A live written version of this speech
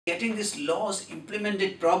Getting these laws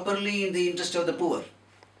implemented properly in the interest of the poor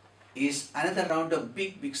is another round of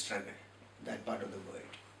big struggle, that part of the world,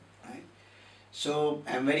 right? So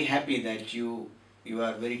I'm very happy that you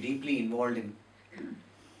are very deeply involved in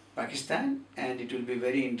Pakistan, and it will be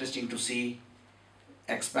very interesting to see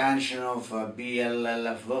expansion of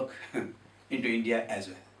BLLF work into India as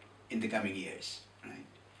well in the coming years, right?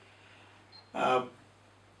 Uh,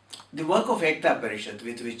 the work of Ekta Parishad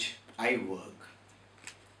with which I work,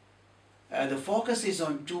 the focus is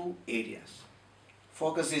on two areas.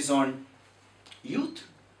 Focus is on youth.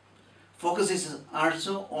 Focus is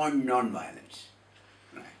also on non-violence.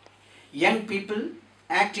 Right? Young people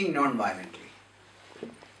acting non-violently.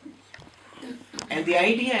 And the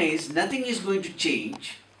idea is nothing is going to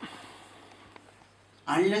change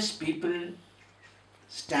unless people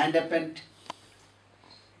stand up and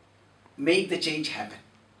make the change happen.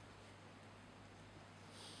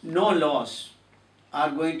 No laws are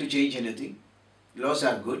going to change anything. Laws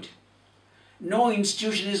are good. No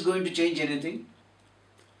institution is going to change anything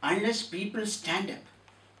unless people stand up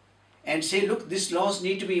and say, look, these laws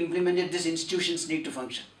need to be implemented, these institutions need to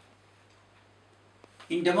function.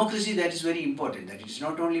 In democracy, that is very important, that it is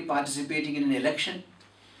not only participating in an election,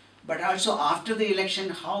 but also after the election,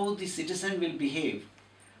 how the citizen will behave,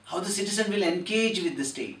 how the citizen will engage with the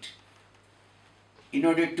state in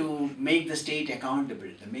order to make the state accountable,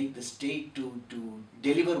 to make the state to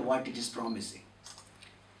deliver what it is promising.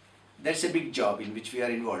 That's a big job in which we are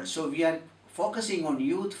involved. So we are focusing on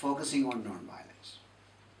youth, focusing on non-violence.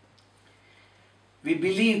 We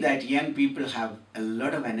believe that young people have a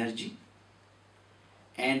lot of energy,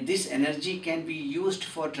 and this energy can be used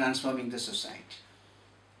for transforming the society.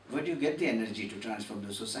 Where do you get the energy to transform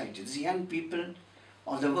the society? These young people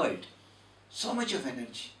of the world, so much of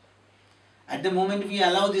energy. At the moment we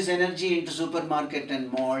allow this energy into supermarket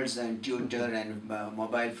and malls and tutor and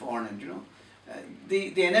mobile phone and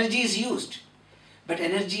the energy is used. But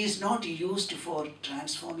energy is not used for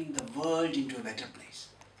transforming the world into a better place.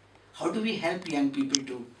 How do we help young people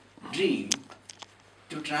to dream,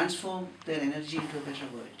 to transform their energy into a better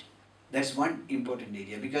world? That's one important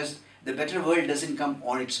area, because the better world doesn't come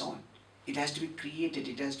on its own. It has to be created,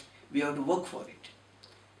 we have to work for it.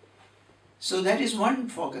 So that is one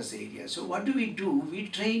focus area. So what do? We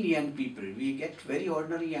train young people. We get very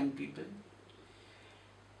ordinary young people,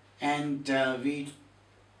 and we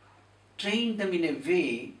train them in a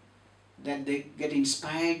way that they get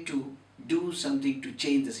inspired to do something to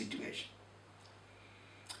change the situation.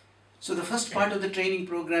 So the first part of the training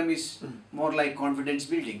program is more like confidence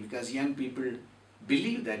building, because young people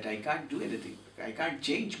believe that I can't do anything, I can't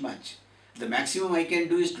change much. The maximum I can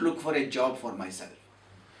do is to look for a job for myself.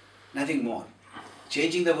 Nothing more.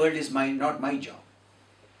 Changing the world is not my job.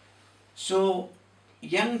 So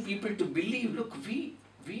young people to believe, look, we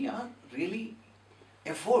are really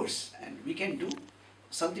a force and we can do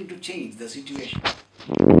something to change the situation.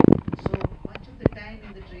 So much of the time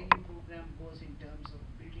in the training program goes in terms of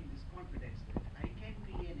building this confidence that I can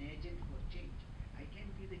be an agent for change. I can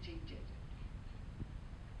be the change agent.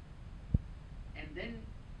 And then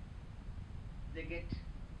they get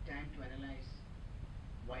time to analyze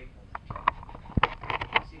why poverty.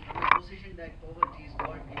 See, from the position that poverty is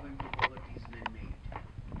God given to poverty is man-made.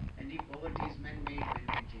 And if poverty is man-made, man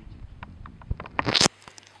can change it.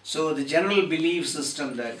 So the general belief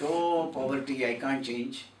system that, oh, poverty I can't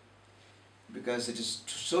change because it is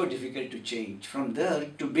so difficult to change. From there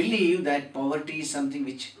to believe that poverty is something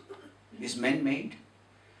which is man-made.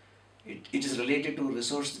 It is related to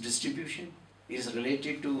resource distribution. It is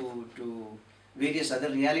related to various other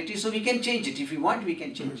realities. So we can change it. If we want, we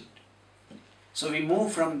can change it. So we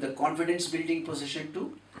move from the confidence building position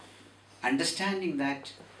to understanding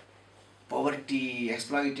that poverty,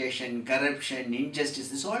 exploitation, corruption, injustice,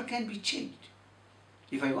 this all can be changed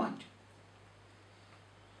if I want.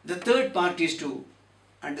 The third part is to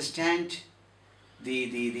understand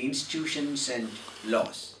the institutions and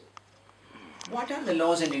laws. What are the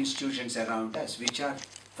laws and institutions around us which are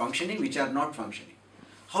functioning, which are not functioning?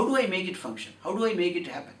 How do I make it function? How do I make it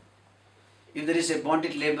happen? If there is a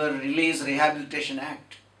Bonded Labour Release Rehabilitation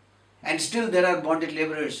Act, and still there are bonded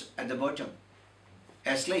labourers at the bottom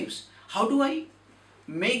as slaves, how do I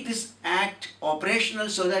make this act operational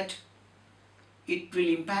so that it will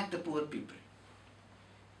impact the poor people?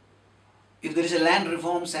 If there is a Land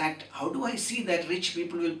Reforms Act, how do I see that rich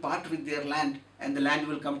people will part with their land and the land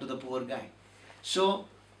will come to the poor guy? So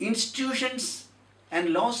institutions and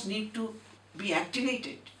laws need to be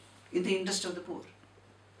activated in the interest of the poor.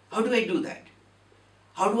 How do I do that?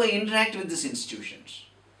 How do I interact with these institutions?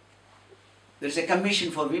 There is a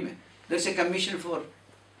commission for women. There is a commission for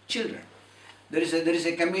children. There is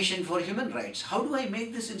a commission for human rights. How do I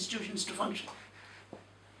make these institutions to function?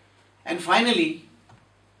 And finally,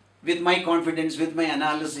 with my confidence, with my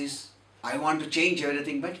analysis, I want to change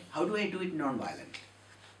everything, but how do I do it non-violently?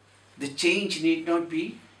 The change need not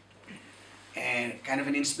be a kind of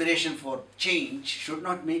an inspiration for change, should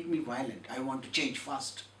not make me violent. I want to change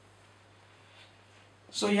fast.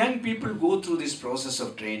 So young people go through this process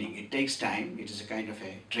of training. It takes time. It is a kind of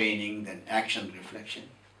a training, then action, reflection.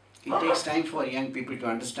 It takes time for young people to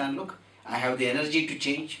understand, look, I have the energy to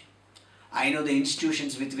change. I know the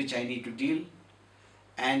institutions with which I need to deal,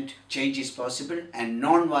 and change is possible, and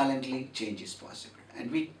non-violently change is possible.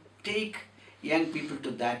 And we take young people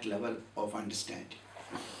to that level of understanding.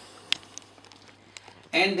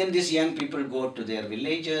 And then these young people go to their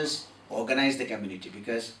villages, organize the community,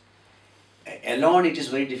 because alone it is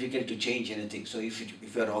very difficult to change anything. So if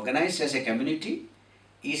you are organized as a community,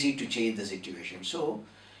 easy to change the situation. So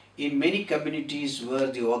in many communities where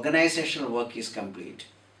the organizational work is complete,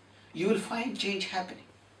 you will find change happening.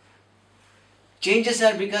 Changes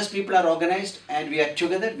are because people are organized and we are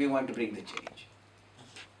together, we want to bring the change.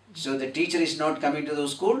 So the teacher is not coming to the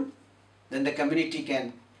school, then the community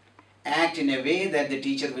can act in a way that the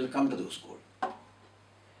teacher will come to the school.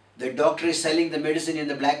 The doctor is selling the medicine in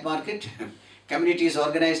the black market, community is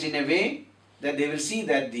organized in a way that they will see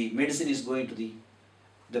that the medicine is going to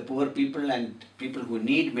the poor people and people who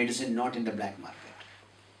need medicine, not in the black market.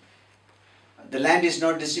 The land is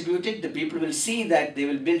not distributed, the people will see that they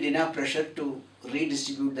will build enough pressure to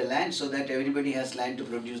redistribute the land so that everybody has land to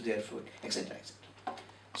produce their food, etc. etc.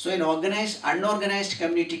 So an unorganized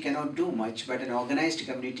community cannot do much, but an organized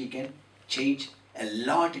community can change a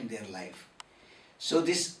lot in their life. So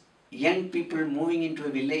this young people moving into a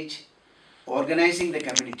village, organizing the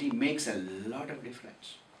community makes a lot of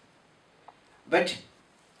difference. But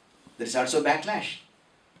there is also backlash.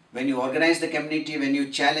 When you organize the community, when you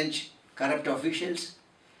challenge corrupt officials,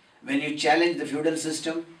 when you challenge the feudal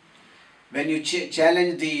system, when you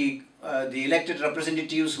challenge the elected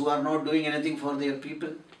representatives who are not doing anything for their people,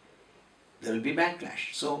 there will be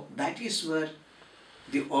backlash. So that is where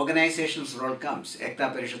the organization's role comes,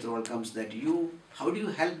 Ekta Parishad's role comes, that how do you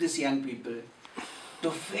help these young people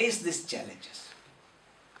to face these challenges?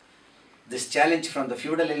 This challenge from the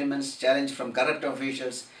feudal elements, challenge from corrupt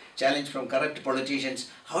officials, challenge from corrupt politicians.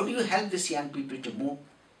 How do you help these young people to move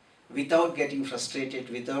without getting frustrated,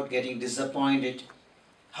 without getting disappointed?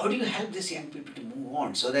 How do you help these young people to move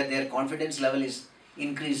on so that their confidence level is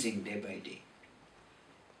increasing day by day?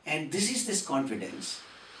 And this confidence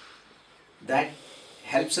that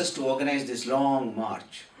helps us to organize this long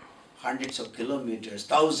march, hundreds of kilometers,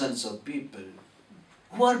 thousands of people.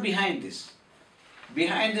 Who are behind this?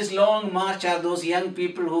 Behind this long march are those young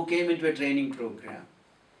people who came into a training program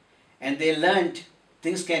and they learned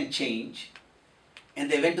things can change, and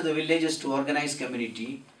they went to the villages to organize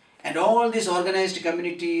community, and all these organized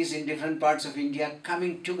communities in different parts of India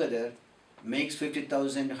coming together makes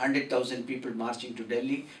 50,000, 100,000 people marching to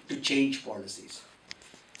Delhi to change policies.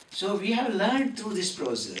 So we have learned through this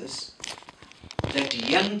process that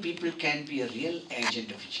young people can be a real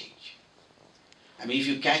agent of change. I mean, if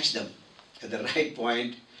you catch them at the right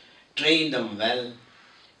point, train them well,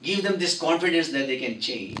 give them this confidence that they can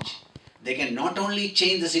change. They can not only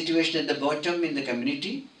change the situation at the bottom in the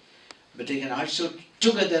community, but they can also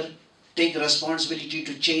together take responsibility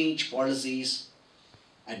to change policies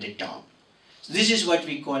at the top. So this is what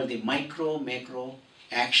we call the micro-macro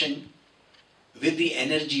action with the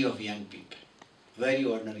energy of young people, very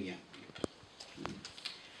ordinary young people.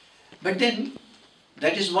 But then,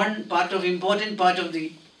 that is one important part of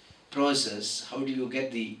the process. How do you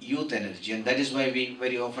get the youth energy? And that is why we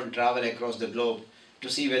very often travel across the globe to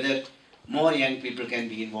see whether more young people can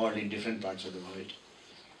be involved in different parts of the world.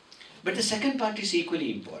 But the second part is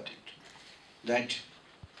equally important, that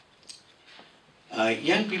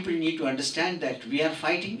young people need to understand that we are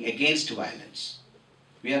fighting against violence.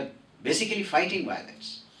 We are basically fighting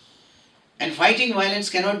violence. And fighting violence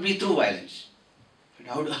cannot be through violence.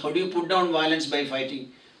 How do you put down violence by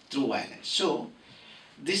fighting through violence? So,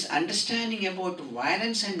 this understanding about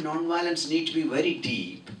violence and non-violence need to be very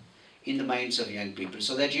deep in the minds of young people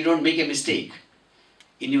so that you don't make a mistake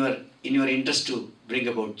in your interest to bring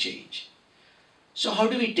about change. So how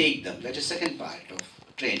do we take them? That is the second part of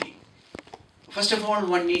training. First of all,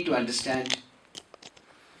 one need to understand,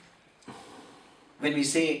 when we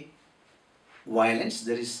say violence,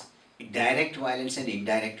 there is direct violence and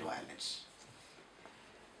indirect violence.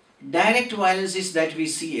 Direct violence is that we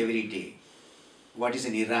see every day. What is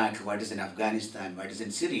in Iraq, what is in Afghanistan, what is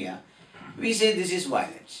in Syria, we say this is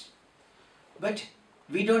violence. But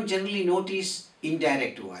we don't generally notice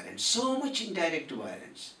indirect violence. So much indirect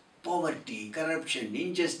violence. Poverty, corruption,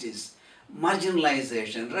 injustice,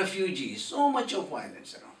 marginalization, refugees, so much of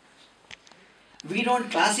violence around. We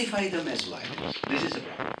don't classify them as violence. This is a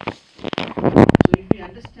problem. So if we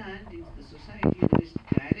understand in the society there is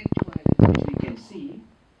direct violence which we can see,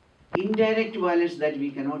 indirect violence that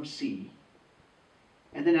we cannot see,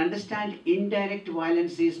 and then understand indirect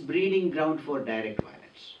violence is breeding ground for direct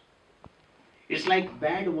violence. It's like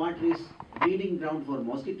bad water is breeding ground for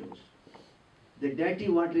mosquitoes. The dirty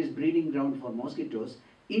water is breeding ground for mosquitoes.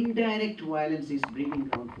 Indirect violence is breeding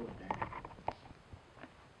ground for direct.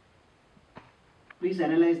 Please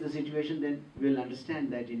analyze the situation, then we'll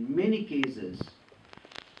understand that in many cases,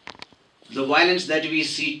 the violence that we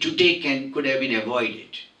see today could have been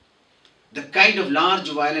avoided. The kind of large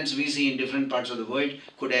violence we see in different parts of the world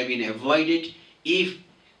could have been avoided if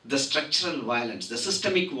the structural violence, the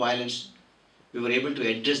systemic violence, we were able to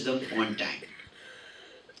address them on time.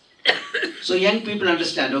 So young people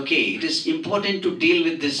understand, okay, it is important to deal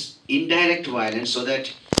with this indirect violence so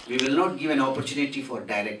that we will not give an opportunity for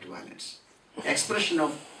direct violence. Expression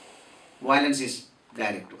of violence is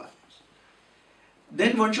direct violence.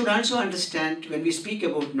 Then one should also understand when we speak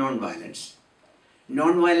about non-violence,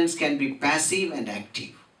 non-violence can be passive and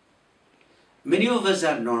active. Many of us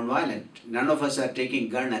are non-violent. None of us are taking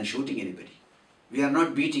gun and shooting anybody. We are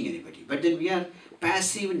not beating anybody. But then we are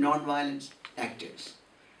passive non-violence actors.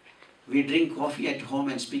 We drink coffee at home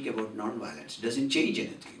and speak about non-violence. Doesn't change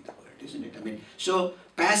anything in the world, isn't it? I mean, so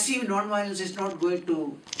passive non-violence is not going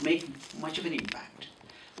to make much of an impact.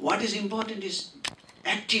 What is important is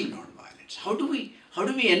active non-violence. How do we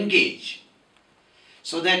engage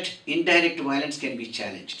so that indirect violence can be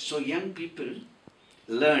challenged? So young people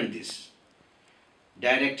learn this.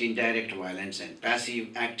 Direct, indirect violence and passive,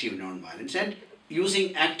 active non-violence, and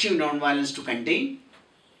using active non-violence to contain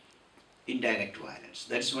indirect violence.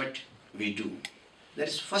 That's what we do. That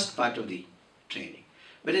is first part of the training.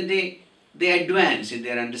 But then they advance in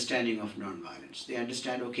their understanding of non-violence. They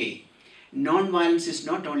understand, okay, non-violence is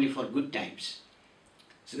not only for good times.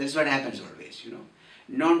 So that's what happens always, you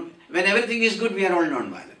know. When everything is good, we are all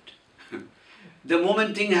non-violent. The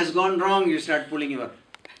moment thing has gone wrong, you start pulling your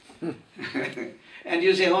and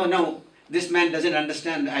you say, oh no, this man doesn't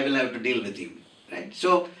understand, I will have to deal with him. Right?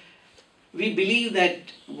 So we believe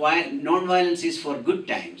that non-violence is for good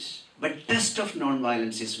times, but test of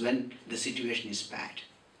non-violence is when the situation is bad.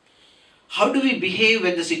 How do we behave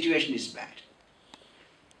when the situation is bad?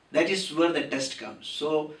 That is where the test comes.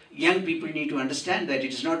 So young people need to understand that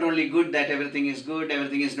it is not only good that everything is good,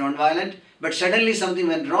 everything is non-violent, but suddenly something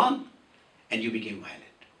went wrong and you became violent.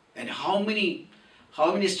 And how many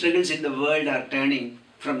struggles in the world are turning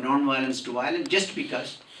from non-violence to violence just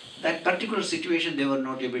because that particular situation they were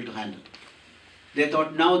not able to handle. They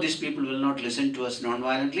thought, now these people will not listen to us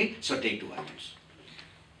non-violently, so take to violence.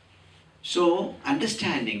 So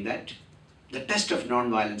understanding that the test of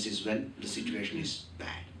non-violence is when the situation is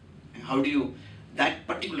bad. How do you, that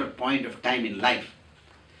particular point of time in life,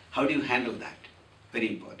 how do you handle that? Very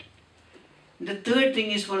important. And the third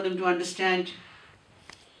thing is for them to understand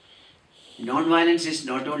non-violence is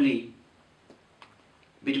not only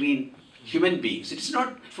between human beings. It's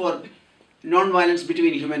not for non-violence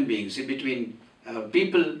between human beings. Between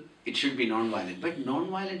people, it should be non-violent. But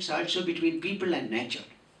non-violence also between people and nature.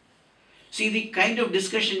 See, the kind of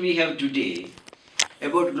discussion we have today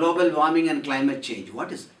about global warming and climate change,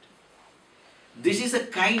 what is it? This is a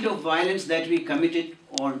kind of violence that we committed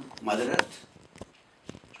on Mother Earth,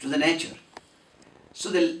 to the nature. So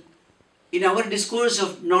in our discourse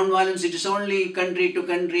of non-violence, it is only country to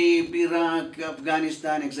country, Iraq,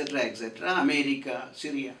 Afghanistan, etc., America,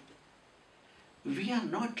 Syria. We are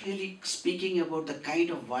not really speaking about the kind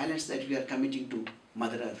of violence that we are committing to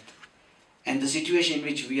Mother Earth and the situation in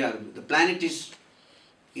which we are. The planet is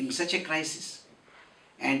in such a crisis.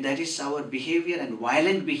 And that is our behavior and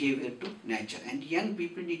violent behavior to nature. And young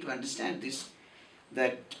people need to understand this,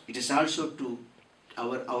 that it is also to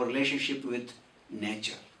our relationship with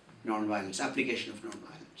nature, non-violence, application of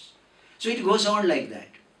non-violence. So it goes on like that.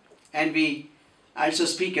 And we also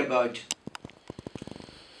speak about,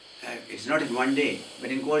 it's not in one day,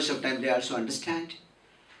 but in course of time they also understand,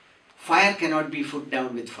 fire cannot be put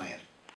down with fire.